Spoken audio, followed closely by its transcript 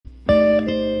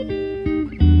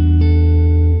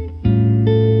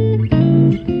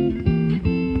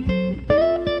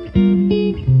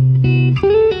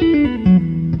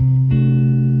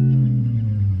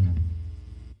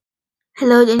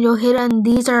Hello, Angel here, and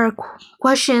these are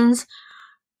questions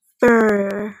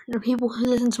for the people who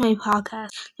listen to my podcast.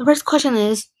 The first question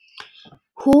is,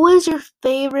 who is your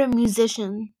favorite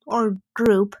musician or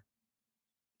group,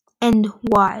 and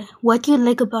why? What do you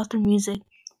like about their music?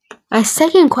 My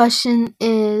second question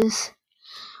is,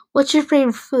 what's your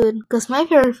favorite food? Because my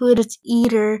favorite food is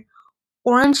either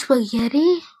orange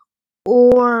spaghetti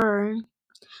or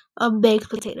a baked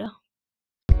potato.